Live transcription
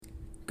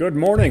Good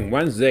morning,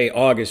 Wednesday,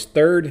 August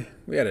 3rd.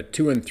 We had a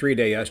 2 and 3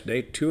 day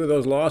yesterday. Two of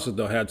those losses,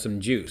 though, had some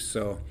juice.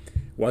 So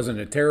it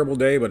wasn't a terrible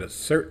day, but it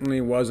certainly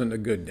wasn't a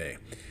good day.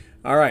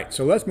 All right,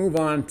 so let's move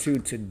on to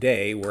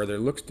today, where there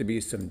looks to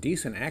be some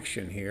decent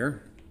action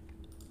here.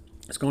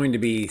 It's going to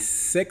be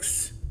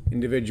 6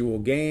 individual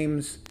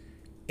games,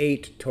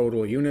 8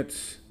 total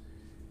units,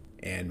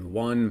 and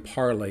 1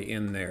 parlay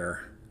in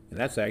there. And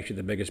that's actually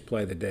the biggest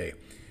play of the day.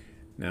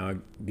 Now,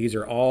 these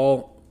are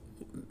all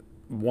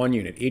 1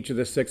 unit. Each of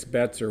the 6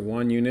 bets are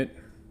 1 unit,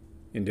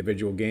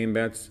 individual game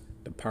bets.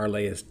 The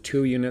parlay is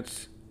 2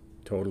 units,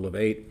 total of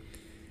 8.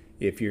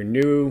 If you're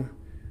new,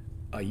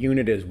 a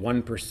unit is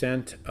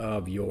 1%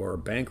 of your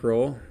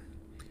bankroll.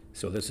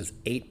 So this is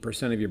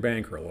 8% of your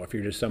bankroll. If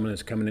you're just someone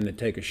that's coming in to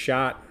take a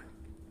shot,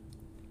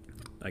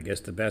 I guess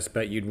the best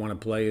bet you'd want to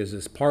play is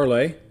this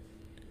parlay.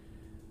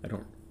 I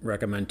don't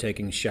recommend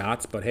taking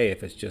shots, but hey,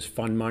 if it's just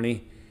fun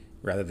money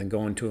rather than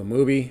going to a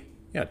movie,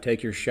 yeah,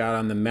 take your shot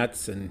on the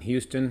Mets in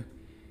Houston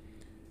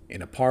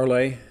in a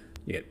parlay.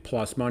 You get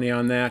plus money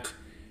on that,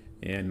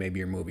 and maybe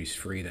your movie's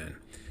free then.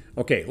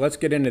 Okay, let's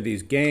get into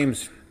these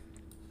games.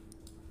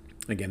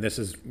 Again,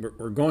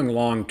 we're going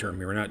long term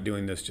here. We're not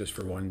doing this just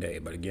for one day,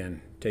 but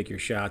again, take your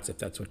shots if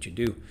that's what you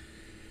do.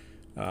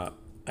 I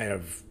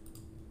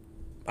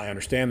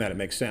understand that. It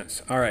makes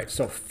sense. All right,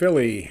 so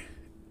Philly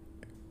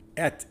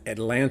at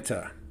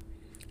Atlanta.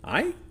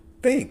 I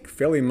think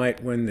Philly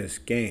might win this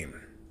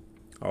game,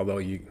 although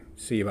you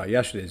see about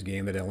yesterday's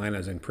game that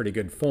Atlanta's in pretty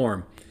good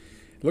form.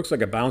 It looks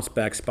like a bounce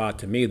back spot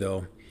to me,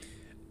 though.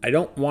 I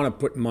don't want to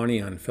put money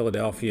on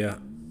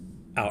Philadelphia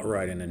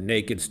outright in a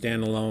naked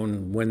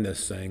standalone win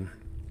this thing.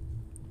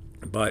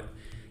 But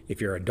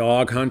if you're a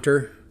dog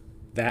hunter,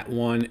 that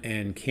one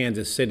and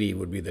Kansas City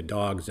would be the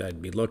dogs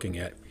I'd be looking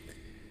at.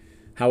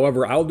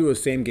 However, I'll do a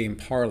same game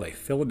parlay.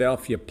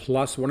 Philadelphia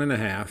plus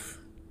 1.5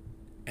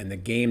 and the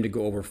game to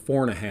go over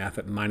 4.5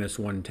 at minus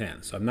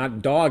 110. So I'm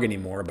not dog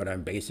anymore, but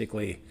I'm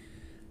basically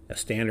a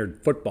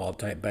standard football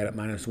type bet at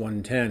minus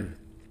 110.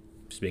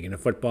 Speaking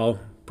of football,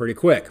 pretty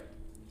quick.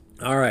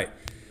 All right,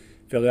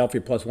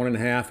 Philadelphia plus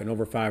 1.5 and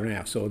over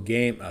 5.5. So a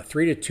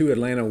 3-2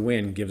 Atlanta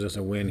win gives us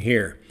a win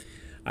here.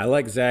 I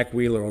like Zach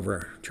Wheeler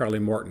over Charlie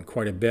Morton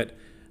quite a bit.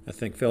 I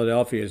think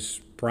Philadelphia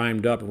is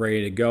primed up,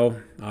 ready to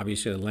go.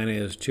 Obviously, Atlanta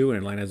is too, and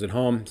Atlanta's at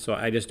home. So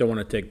I just don't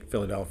want to take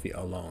Philadelphia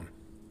alone.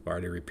 I've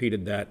already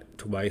repeated that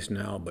twice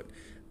now, but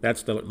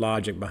that's the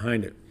logic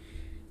behind it.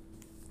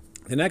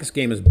 The next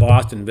game is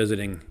Boston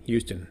visiting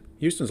Houston.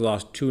 Houston's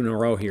lost 2 in a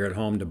row here at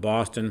home to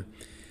Boston.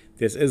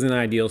 This is an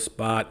ideal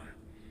spot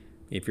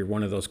if you're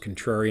one of those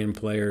contrarian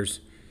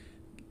players.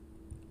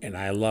 And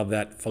I love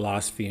that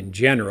philosophy in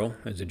general,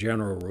 as a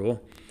general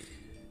rule.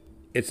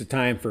 It's a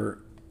time for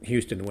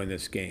Houston to win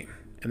this game.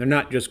 And they're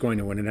not just going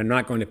to win it. I'm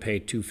not going to pay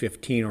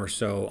 $2.15 or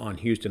so on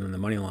Houston on the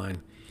money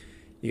line.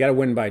 You got to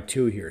win by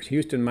 2 here.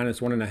 Houston minus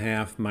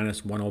 1.5,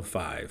 minus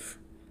 105.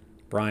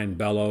 Brian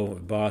Bello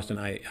of Boston,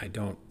 I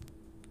don't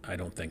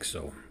think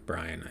so,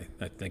 Brian.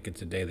 I think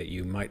it's a day that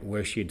you might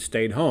wish you'd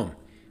stayed home.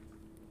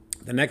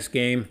 The next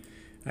game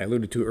I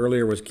alluded to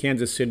earlier was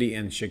Kansas City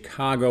and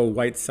Chicago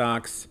White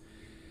Sox.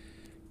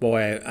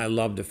 Boy, I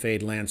love to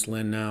fade Lance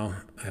Lynn now.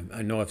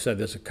 I know I've said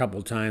this a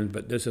couple times,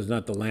 but this is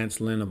not the Lance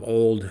Lynn of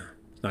old.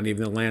 It's not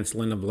even the Lance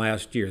Lynn of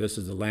last year. This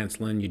is the Lance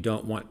Lynn you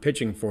don't want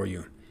pitching for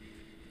you.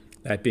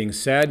 That being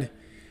said,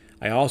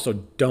 I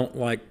also don't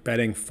like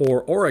betting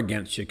for or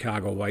against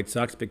Chicago White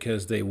Sox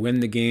because they win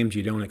the games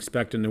you don't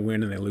expect them to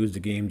win and they lose the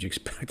games you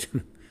expect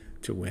them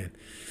to win.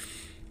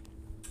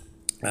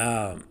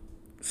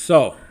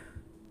 So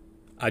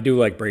I do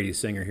like Brady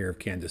Singer here of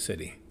Kansas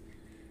City.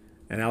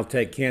 And I'll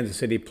take Kansas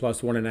City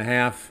plus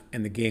 1.5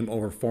 and the game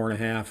over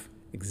 4.5,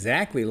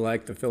 exactly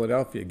like the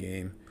Philadelphia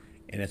game,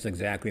 and it's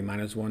exactly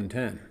minus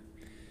 110.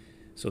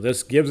 So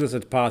this gives us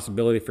a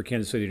possibility for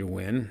Kansas City to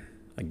win.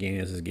 Again,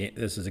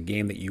 this is a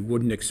game that you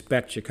wouldn't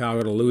expect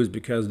Chicago to lose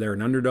because they're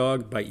an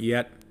underdog, but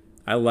yet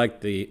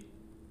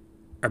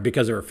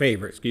because they're a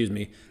favorite, excuse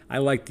me. I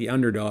like the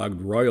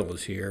underdog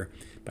Royals here,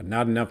 but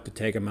not enough to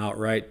take them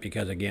outright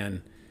because,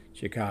 again,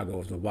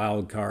 Chicago is the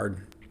wild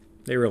card.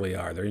 They really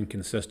are. They're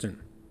inconsistent.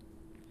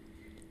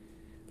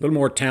 A little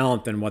more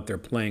talent than what they're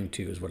playing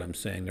to is what I'm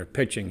saying. Their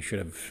pitching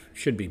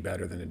should be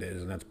better than it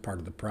is, and that's part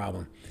of the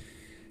problem.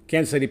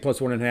 Kansas City plus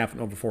 1.5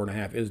 and over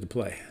 4.5 is the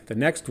play. The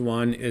next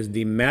one is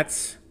the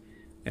Mets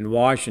and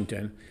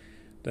Washington.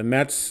 The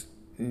Mets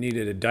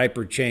needed a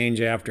diaper change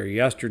after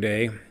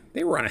yesterday.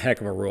 They were on a heck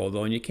of a roll,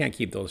 though, and you can't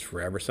keep those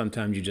forever.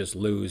 Sometimes you just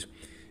lose.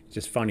 It's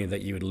just funny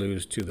that you would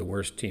lose to the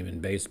worst team in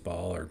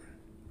baseball, or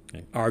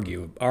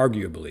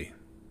arguably,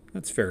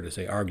 that's fair to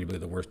say, arguably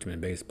the worst team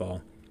in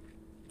baseball.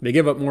 They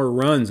give up more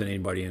runs than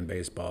anybody in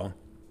baseball,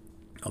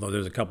 although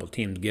there's a couple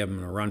teams giving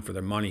them a run for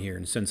their money here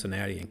in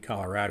Cincinnati and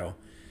Colorado.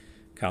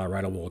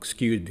 Colorado will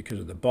excuse because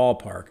of the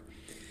ballpark.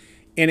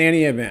 In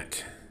any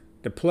event,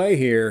 the play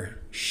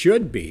here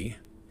should be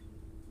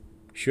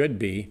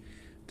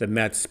the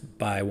Mets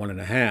by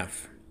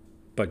 1.5.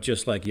 But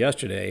just like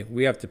yesterday,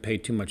 we have to pay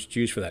too much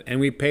juice for that. And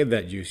we paid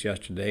that juice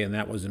yesterday, and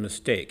that was a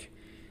mistake.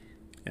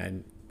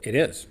 And it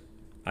is.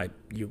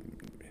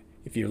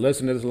 If you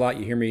listen to this a lot,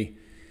 you hear me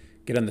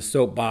get on the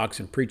soapbox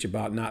and preach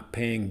about not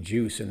paying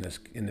juice in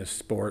this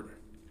sport.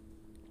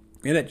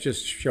 And it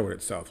just showed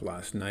itself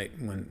last night.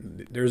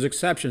 When there's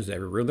exceptions to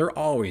every rule, there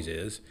always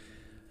is.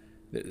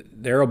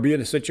 There will be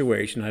a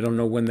situation, I don't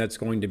know when that's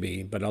going to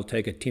be, but I'll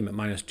take a team at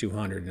minus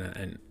 200,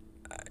 and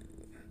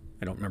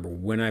I don't remember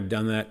when I've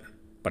done that,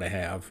 but I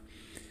have.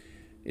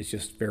 It's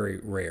just very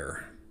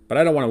rare. But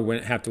I don't want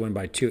to have to win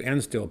by 2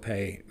 and still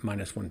pay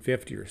minus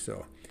 150 or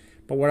so.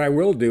 But what I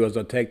will do is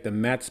I'll take the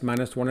Mets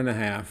minus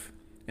 1.5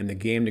 and the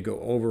game to go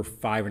over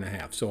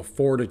 5.5. So a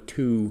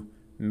 4-2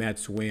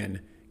 Mets win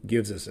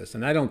gives us this.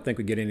 And I don't think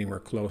we get anywhere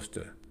close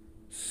to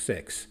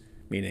 6,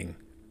 meaning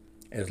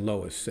as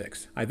low as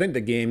 6. I think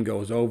the game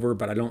goes over,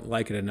 but I don't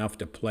like it enough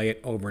to play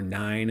it over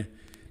 9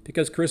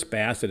 because Chris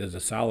Bassett is a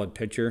solid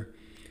pitcher.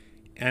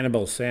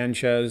 Anibal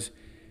Sanchez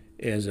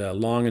is a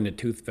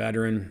long-in-the-tooth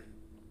veteran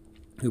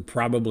who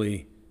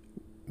probably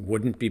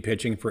wouldn't be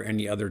pitching for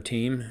any other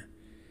team.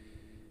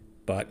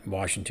 But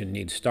Washington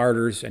needs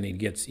starters, and he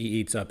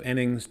eats up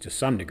innings to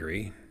some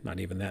degree. Not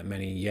even that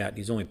many yet.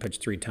 He's only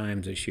pitched 3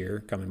 times this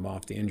year, coming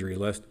off the injury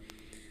list.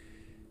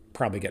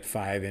 Probably get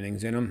 5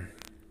 innings in him.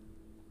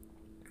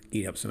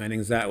 Eat up some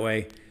innings that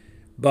way.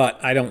 But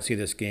I don't see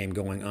this game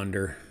going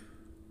under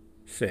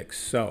 6.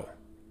 So,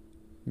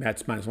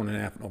 Mets minus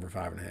 1.5 and over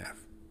 5.5.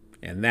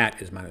 And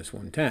that is minus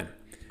 110.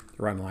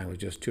 The run line was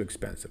just too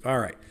expensive. All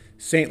right,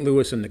 St.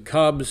 Louis and the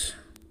Cubs.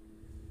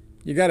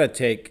 You got to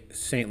take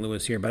St.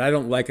 Louis here, but I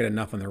don't like it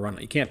enough on the run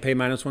line. You can't pay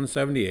minus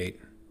 178.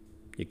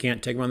 You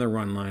can't take them on the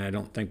run line. I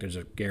don't think there's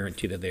a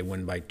guarantee that they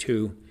win by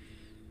 2,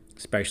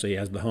 especially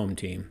as the home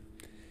team.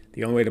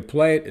 The only way to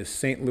play it is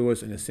St.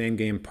 Louis in the same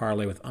game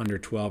parlay with under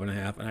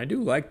 12.5, and I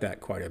do like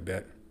that quite a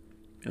bit.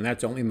 And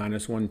that's only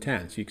minus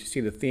 110. So you can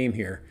see the theme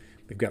here.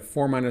 We've got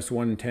 4 minus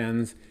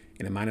 110s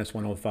and a minus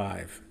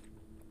 105.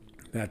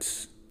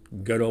 That's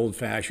good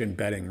old-fashioned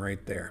betting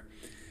right there.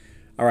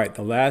 All right,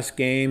 the last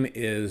game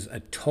is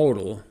a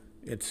total.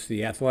 It's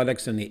the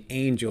Athletics and the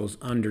Angels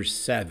under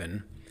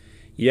 7.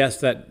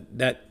 Yes,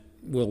 that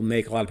will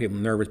make a lot of people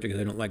nervous because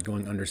they don't like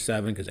going under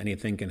 7 because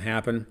anything can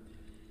happen.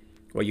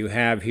 What you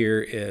have here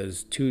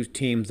is 2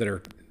 teams that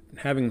are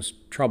having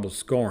trouble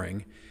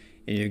scoring,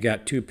 and you've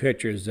got 2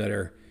 pitchers that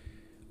are,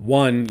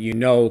 one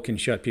can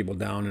shut people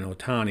down in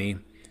Ohtani,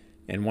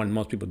 and one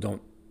most people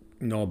don't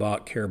know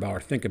about, care about, or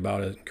think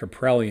about is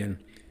Kaprelian.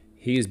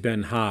 He's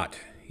been hot.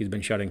 He's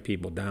been shutting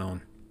people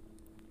down.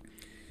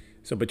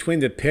 So between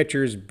the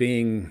pitchers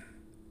being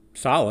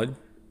solid,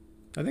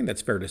 I think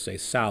that's fair to say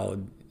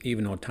solid.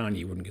 Even Ohtani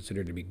you wouldn't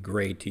consider to be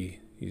great. He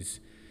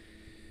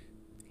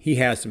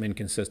has some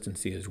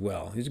inconsistency as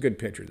well. He's a good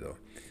pitcher though.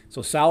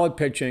 So solid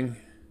pitching,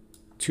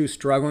 2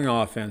 struggling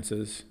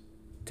offenses.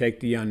 Take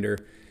the under.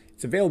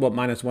 It's available at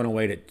minus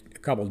 108 at a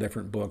couple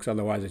different books.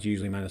 Otherwise, it's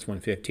usually minus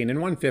 115. And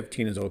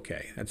 115 is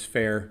okay. That's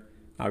fair.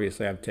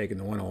 Obviously, I've taken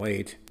the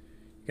 108.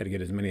 You got to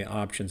get as many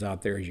options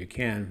out there as you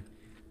can.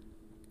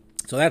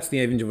 So that's the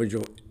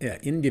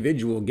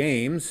individual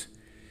games.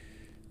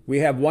 We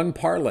have one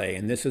parlay,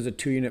 and this is a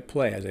 2-unit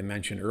play, as I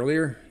mentioned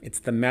earlier. It's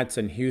the Mets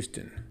and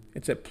Houston.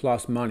 It's at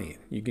plus money.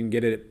 You can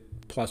get it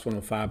at plus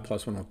 105,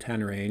 plus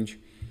 110 range.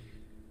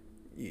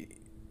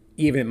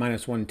 Even at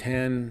minus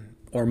 110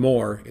 or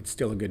more, it's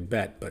still a good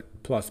bet, but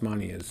plus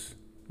money is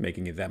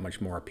making it that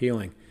much more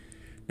appealing.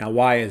 Now,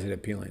 why is it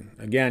appealing?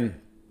 Again,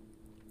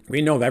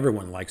 we know that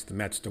everyone likes the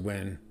Mets to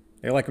win.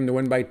 They like them to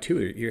win by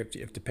 2. You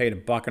have to pay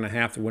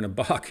 $1.50 to win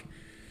 $1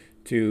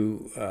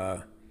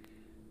 to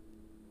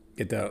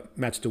get the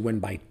Mets to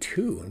win by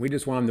 2. And we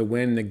just want them to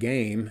win the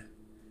game.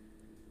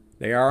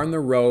 They are on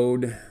the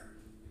road,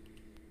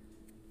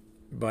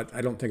 but I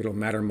don't think it'll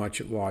matter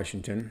much at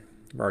Washington.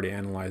 I've already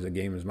analyzed the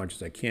game as much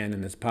as I can in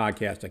this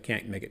podcast. I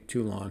can't make it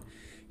too long.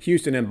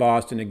 Houston and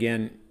Boston,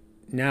 again,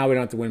 now we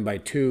don't have to win by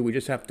 2. We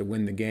just have to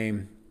win the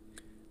game.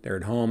 They're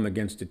at home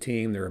against a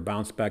team. They're a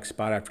bounce-back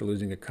spot after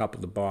losing a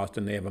couple to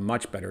Boston. They have a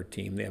much better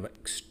team. They have a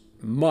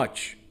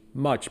much,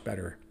 much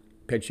better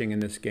pitching in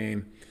this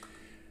game.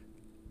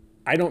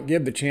 I don't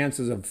give the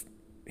chances of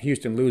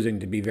Houston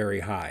losing to be very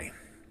high.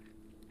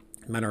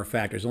 Matter of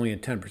fact, there's only a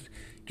 10%.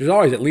 There's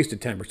always at least a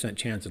 10%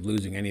 chance of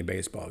losing any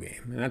baseball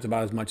game. And that's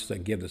about as much as I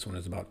give this one,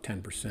 is about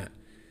 10%.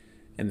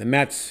 And the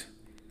Mets,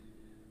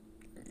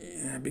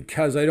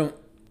 because I don't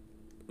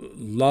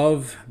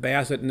love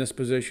Bassett in this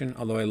position,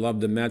 although I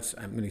love the Mets,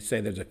 I'm going to say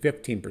there's a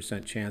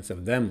 15% chance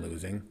of them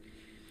losing.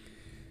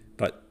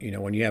 But,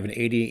 when you have an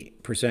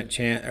 80%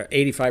 chance, or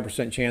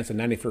 85% chance and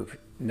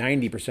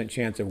 90%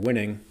 chance of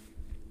winning,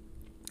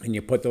 and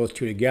you put those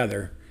 2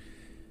 together,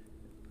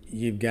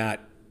 you've got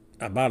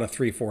about a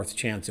 3/4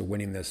 chance of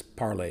winning this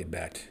parlay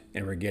bet,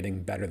 and we're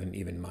getting better than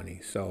even money.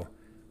 So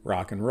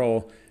rock and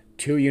roll.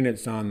 2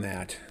 units on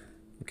that.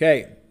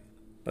 Okay,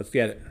 let's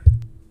get it.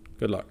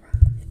 Good luck.